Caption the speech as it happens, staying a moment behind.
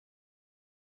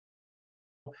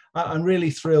I'm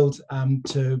really thrilled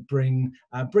to bring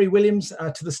Bri Williams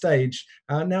to the stage.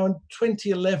 Now in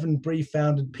 2011, Bri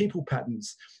founded People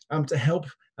Patterns to help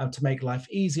to make life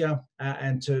easier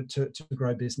and to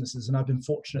grow businesses. And I've been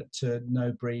fortunate to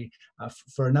know Bri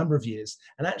for a number of years.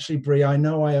 And actually, Bri, I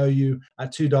know I owe you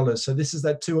 $2. So this is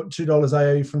that $2 I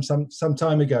owe you from some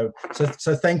time ago.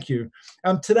 So thank you.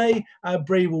 Today,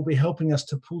 Bri will be helping us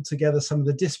to pull together some of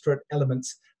the disparate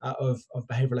elements of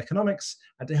behavioral economics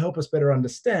to help us better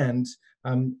understand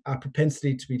our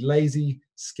propensity to be lazy,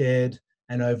 scared,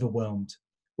 and overwhelmed.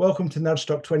 Welcome to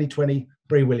Nudgestock 2020,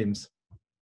 Bri Williams.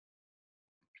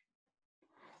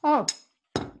 Oh,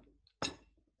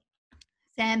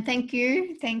 Sam, thank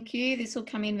you. Thank you. This will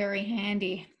come in very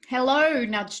handy. Hello,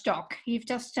 Nudgestock. You've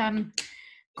just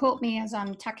caught me as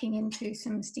I'm tucking into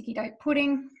some sticky date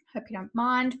pudding. Hope you don't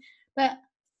mind. But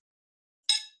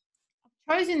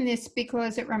I've chosen this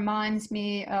because it reminds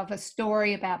me of a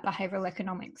story about behavioural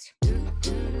economics. So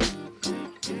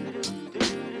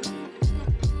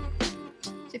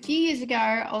a few years ago,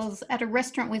 I was at a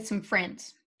restaurant with some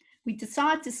friends. We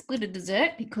decided to split a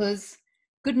dessert because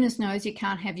goodness knows you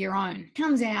can't have your own.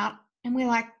 Comes out and we're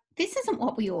like, this isn't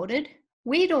what we ordered.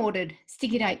 We'd ordered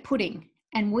sticky date pudding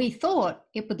and we thought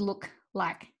it would look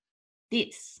like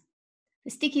this.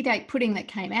 The sticky date pudding that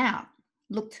came out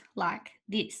looked like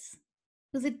this.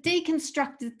 It was a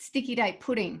deconstructed sticky date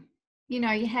pudding. You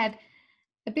know, you had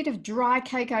a bit of dry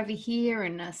cake over here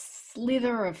and a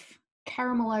slither of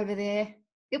caramel over there.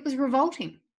 It was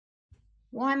revolting.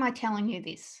 Why am I telling you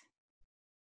this?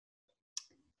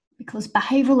 Because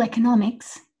behavioural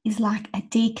economics is like a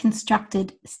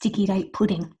deconstructed sticky date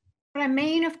pudding. What I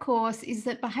mean, of course, is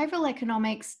that behavioural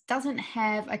economics doesn't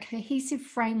have a cohesive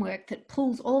framework that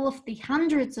pulls all of the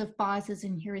hundreds of biases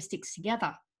and heuristics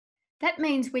together. That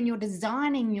means when you're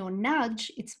designing your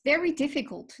nudge, it's very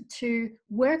difficult to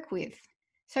work with.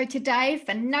 So today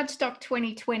for Nudgestock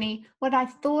 2020, what I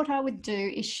thought I would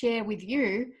do is share with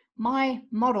you my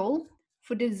model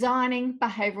for designing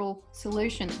behavioural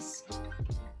solutions.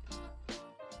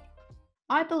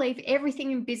 I believe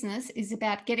everything in business is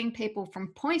about getting people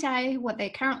from point A, what they're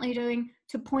currently doing,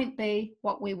 to point B,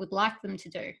 what we would like them to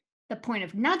do. The point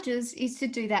of nudges is to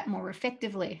do that more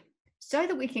effectively. So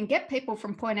that we can get people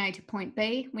from point A to point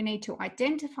B, we need to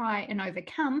identify and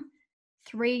overcome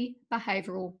 3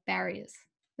 behavioural barriers.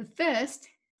 The first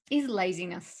is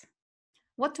laziness.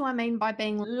 What do I mean by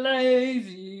being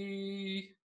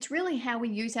lazy? It's really how we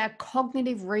use our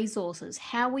cognitive resources,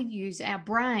 how we use our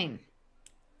brain.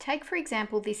 Take, for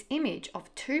example, this image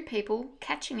of 2 people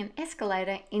catching an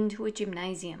escalator into a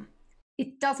gymnasium.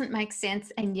 It doesn't make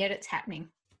sense, and yet it's happening.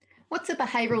 What's the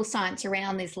behavioural science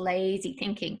around this lazy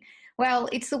thinking? Well,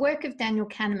 it's the work of Daniel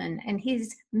Kahneman and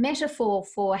his metaphor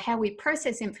for how we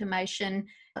process information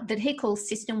that he calls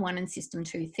System 1 and System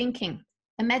 2 thinking.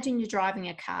 Imagine you're driving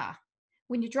a car.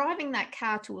 When you're driving that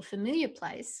car to a familiar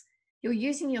place, you're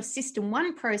using your System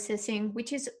 1 processing,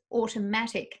 which is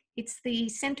automatic. It's the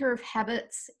center of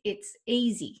habits. It's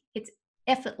easy. It's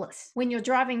effortless. When you're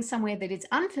driving somewhere that is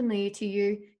unfamiliar to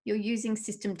you, you're using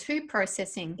System 2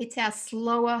 processing. It's our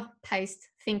slower paced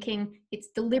thinking. It's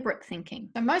deliberate thinking.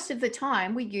 So most of the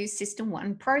time we use System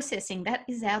 1 processing. That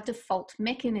is our default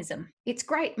mechanism. It's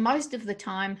great most of the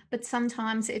time, but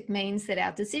sometimes it means that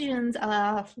our decisions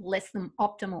are less than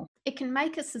optimal. It can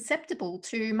make us susceptible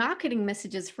to marketing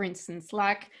messages, for instance,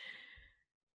 like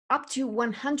up to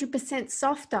 100%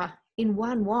 softer in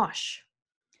one wash.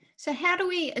 So how do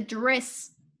we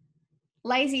address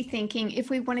lazy thinking if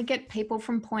we want to get people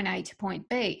from point A to point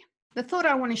B? The thought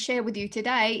I want to share with you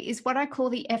today is what I call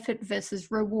the effort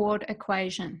versus reward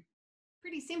equation.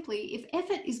 Pretty simply, if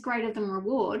effort is greater than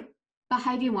reward,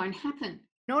 behavior won't happen.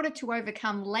 In order to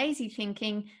overcome lazy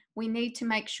thinking, we need to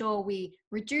make sure we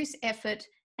reduce effort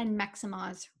and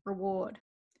maximize reward.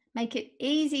 Make it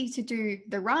easy to do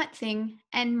the right thing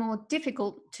and more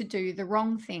difficult to do the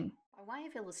wrong thing. By way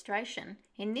of illustration,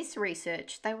 in this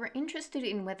research, they were interested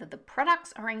in whether the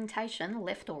product's orientation,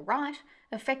 left or right,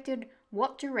 affected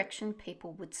what direction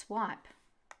people would swipe.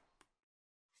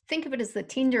 Think of it as the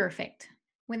Tinder effect.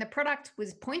 When the product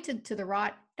was pointed to the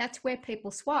right, that's where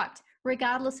people swiped,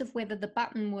 regardless of whether the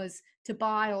button was to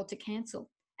buy or to cancel,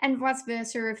 and vice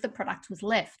versa if the product was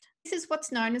left. This is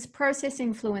what's known as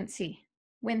processing fluency.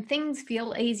 When things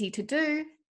feel easy to do,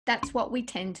 that's what we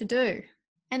tend to do.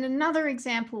 And another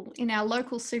example, in our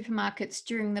local supermarkets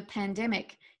during the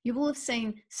pandemic, you will have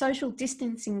seen social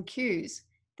distancing queues.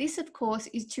 This, of course,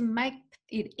 is to make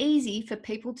it easy for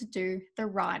people to do the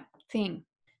right thing.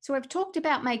 So I've talked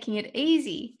about making it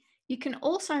easy. You can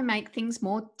also make things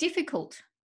more difficult.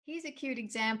 Here's a cute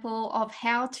example of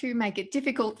how to make it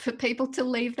difficult for people to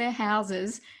leave their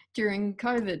houses during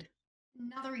COVID.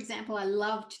 Another example I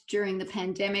loved during the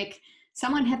pandemic,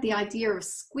 someone had the idea of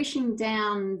squishing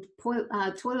down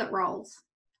toilet rolls.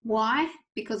 Why?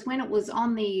 Because when it was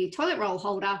on the toilet roll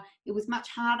holder, it was much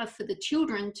harder for the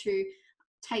children to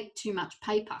take too much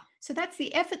paper. So that's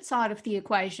the effort side of the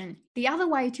equation. The other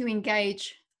way to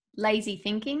engage lazy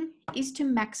thinking is to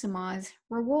maximize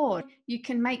reward. You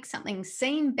can make something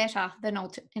seem better than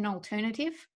an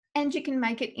alternative, and you can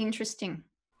make it interesting.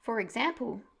 For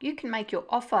example, you can make your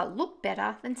offer look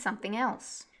better than something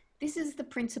else. This is the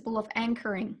principle of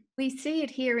anchoring. We see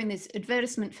it here in this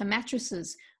advertisement for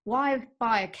mattresses. Why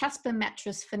buy a Casper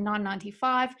mattress for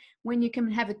 $9.95 when you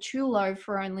can have a Chulo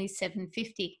for only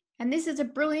 $7.50? And this is a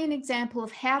brilliant example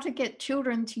of how to get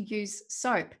children to use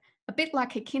soap. A bit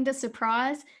like a Kinder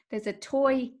Surprise, there's a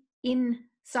toy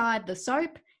inside the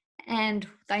soap and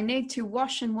they need to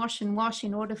wash and wash and wash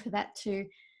in order for that to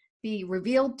be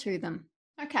revealed to them.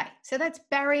 Okay, so that's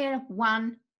barrier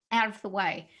one out of the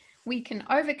way. We can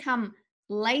overcome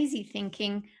lazy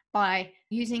thinking by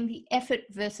using the effort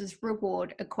versus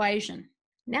reward equation.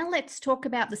 Now let's talk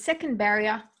about the second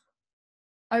barrier,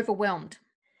 overwhelmed.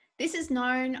 This is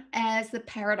known as the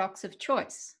paradox of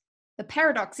choice. The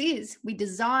paradox is we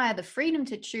desire the freedom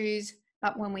to choose,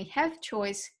 but when we have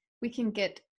choice, we can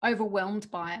get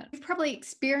overwhelmed by it. You've probably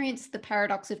experienced the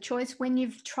paradox of choice when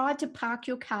you've tried to park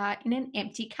your car in an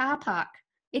empty car park.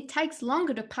 It takes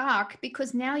longer to park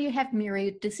because now you have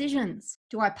myriad decisions.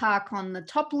 Do I park on the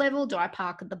top level? Do I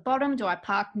park at the bottom? Do I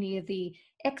park near the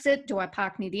exit? Do I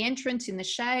park near the entrance in the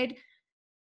shade?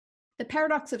 The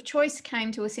paradox of choice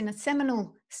came to us in a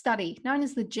seminal study known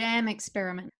as the jam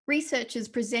experiment. Researchers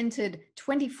presented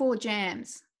 24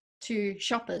 jams to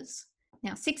shoppers.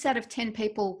 Now, 6 out of 10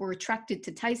 people were attracted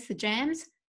to taste the jams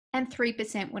and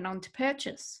 3% went on to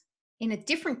purchase. In a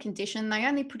different condition, they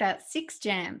only put out 6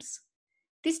 jams.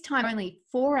 This time, only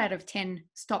 4 out of 10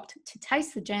 stopped to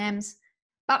taste the jams,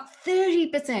 but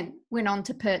 30% went on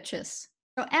to purchase.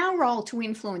 So our role to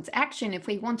influence action, if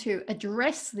we want to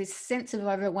address this sense of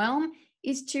overwhelm,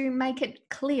 is to make it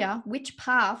clear which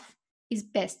path is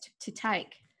best to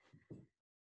take.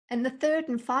 And the third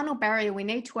and final barrier we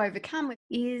need to overcome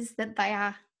is that they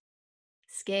are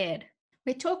scared.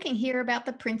 We're talking here about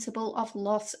the principle of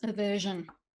loss aversion.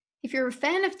 If you're a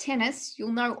fan of tennis,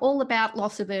 you'll know all about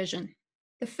loss aversion.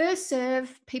 The first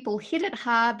serve, people hit it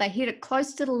hard, they hit it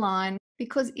close to the line,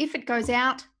 because if it goes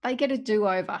out, they get a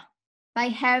do-over. They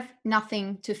have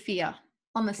nothing to fear.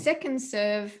 On the second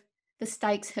serve, the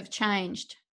stakes have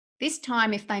changed. This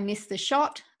time, if they miss the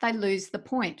shot, they lose the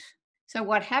point. So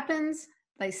what happens?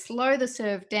 They slow the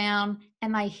serve down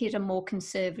and they hit a more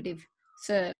conservative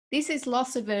serve. This is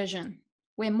loss aversion.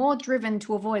 We're more driven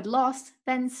to avoid loss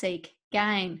than seek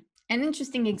gain. An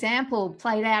interesting example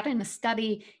played out in a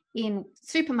study in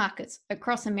supermarkets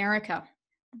across America.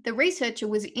 The researcher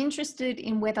was interested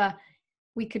in whether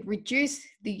we could reduce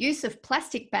the use of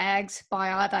plastic bags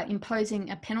by either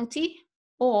imposing a penalty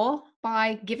or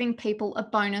by giving people a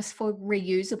bonus for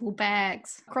reusable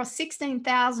bags. Across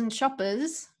 16,000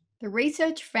 shoppers, the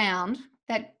research found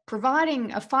that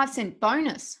providing a 5-cent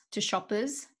bonus to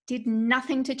shoppers did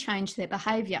nothing to change their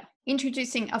behaviour.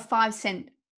 Introducing a 5-cent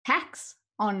tax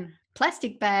on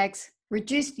plastic bags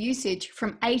reduced usage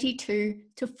from 82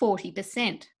 to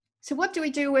 40%. So what do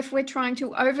we do if we're trying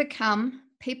to overcome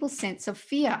people's sense of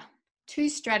fear? 2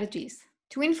 strategies.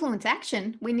 To influence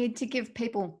action, we need to give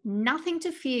people nothing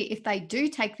to fear if they do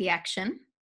take the action,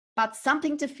 but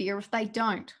something to fear if they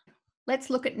don't. Let's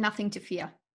look at nothing to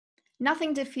fear.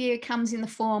 Nothing to fear comes in the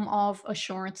form of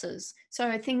assurances.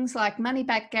 So things like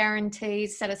money-back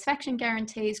guarantees, satisfaction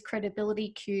guarantees, credibility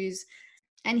cues.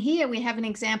 And here we have an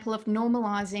example of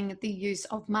normalizing the use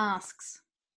of masks.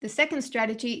 The second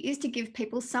strategy is to give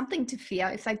people something to fear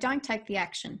if they don't take the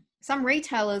action. Some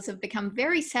retailers have become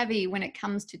very savvy when it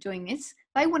comes to doing this.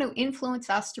 They want to influence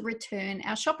us to return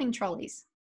our shopping trolleys.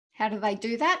 How do they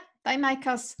do that? They make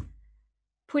us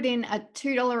put in a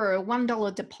 $2 or a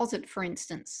 $1 deposit, for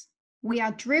instance. We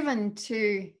are driven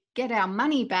to get our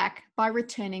money back by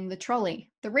returning the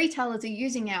trolley. The retailers are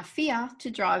using our fear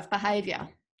to drive behaviour.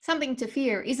 Something to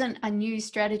fear isn't a new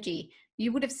strategy.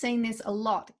 You would have seen this a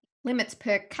lot. Limits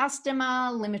per customer,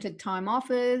 limited time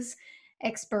offers,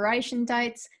 expiration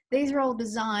dates. These are all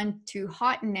designed to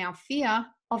heighten our fear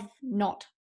of not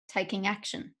taking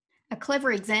action. A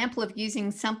clever example of using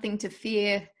something to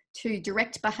fear to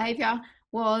direct behaviour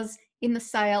was in the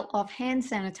sale of hand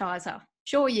sanitizer.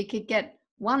 Sure, you could get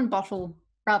 1 bottle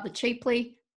rather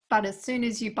cheaply, but as soon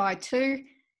as you buy 2,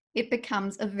 it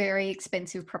becomes a very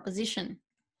expensive proposition.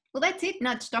 Well, that's it,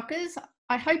 Nudgestockers.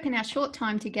 I hope in our short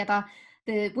time together,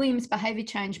 the Williams behaviour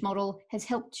change model has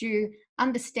helped you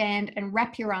understand and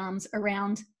wrap your arms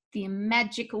around the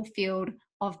magical field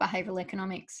of behavioural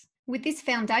economics. With this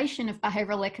foundation of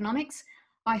behavioural economics,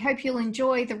 I hope you'll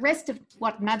enjoy the rest of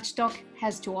what Nudgestock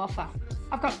has to offer.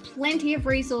 I've got plenty of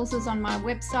resources on my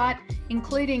website,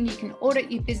 including you can audit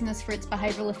your business for its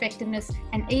behavioural effectiveness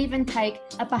and even take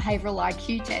a behavioural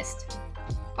IQ test.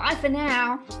 Bye for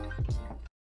now.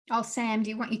 Oh, Sam, do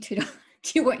you want your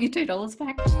 $2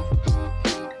 back?